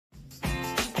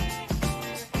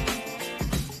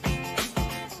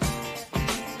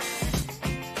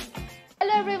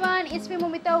it's me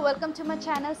Momita. Welcome to my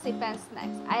channel Sip and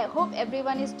Snacks. I hope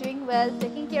everyone is doing well,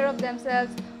 taking care of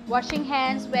themselves, washing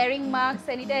hands, wearing masks,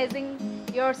 sanitizing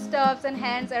your stuffs and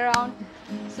hands around.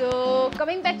 So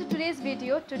coming back to today's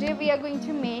video, today we are going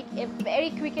to make a very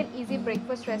quick and easy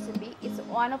breakfast recipe. It's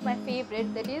one of my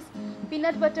favorite, that is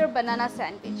peanut butter banana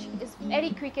sandwich. It's very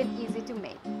quick and easy to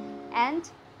make. And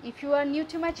if you are new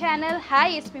to my channel, hi,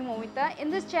 it's me Momita.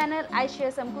 In this channel, I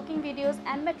share some cooking videos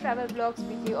and my travel vlogs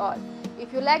with you all.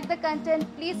 If you like the content,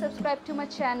 please subscribe to my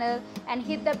channel and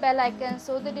hit the bell icon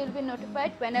so that you'll be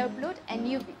notified when I upload a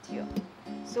new video.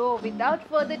 So without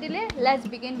further delay, let's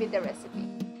begin with the recipe.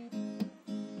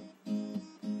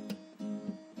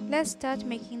 Let's start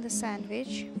making the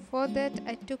sandwich. For that,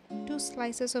 I took 2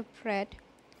 slices of bread.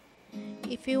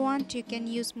 If you want, you can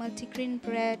use multigrain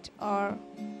bread or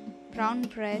brown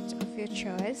bread of your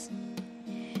choice,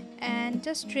 and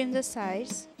just trim the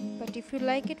sides, but if you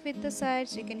like it with the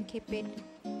sides, you can keep it.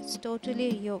 It's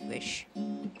totally your wish.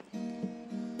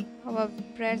 Our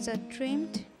breads are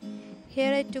trimmed.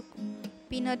 Here I took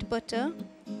peanut butter,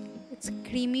 it's a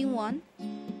creamy one,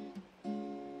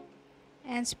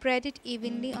 and spread it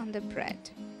evenly on the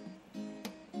bread.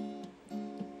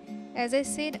 As I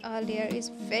said earlier, it's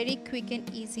very quick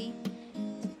and easy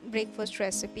breakfast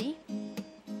recipe.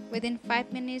 Within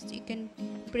 5 minutes, you can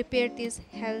prepare this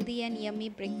healthy and yummy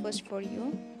breakfast for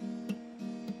you.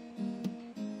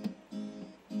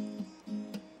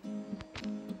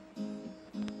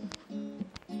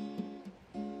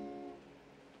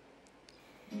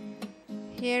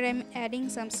 Here I'm adding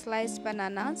some sliced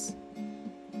bananas.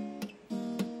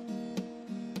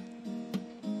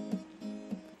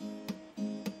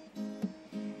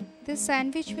 This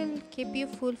sandwich will keep you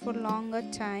full for longer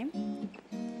time.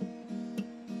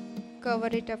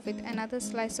 Cover it up with another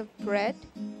slice of bread.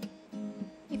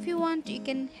 If you want, you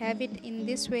can have it in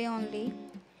this way only,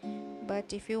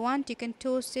 but if you want, you can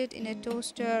toast it in a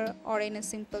toaster or in a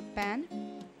simple pan.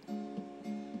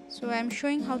 So I'm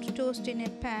showing how to toast in a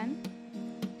pan.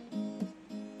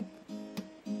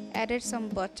 Added some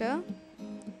butter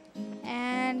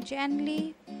and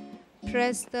gently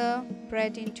press the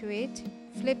bread into it.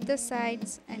 Flip the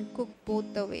sides and cook both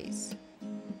the ways.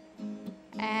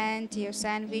 And your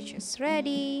sandwich is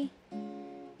ready.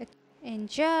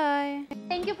 Enjoy!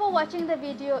 Thank you for watching the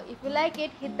video. If you like it,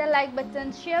 hit the like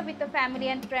button, share with your family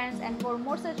and friends, and for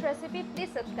more such recipes, please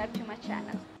subscribe to my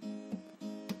channel.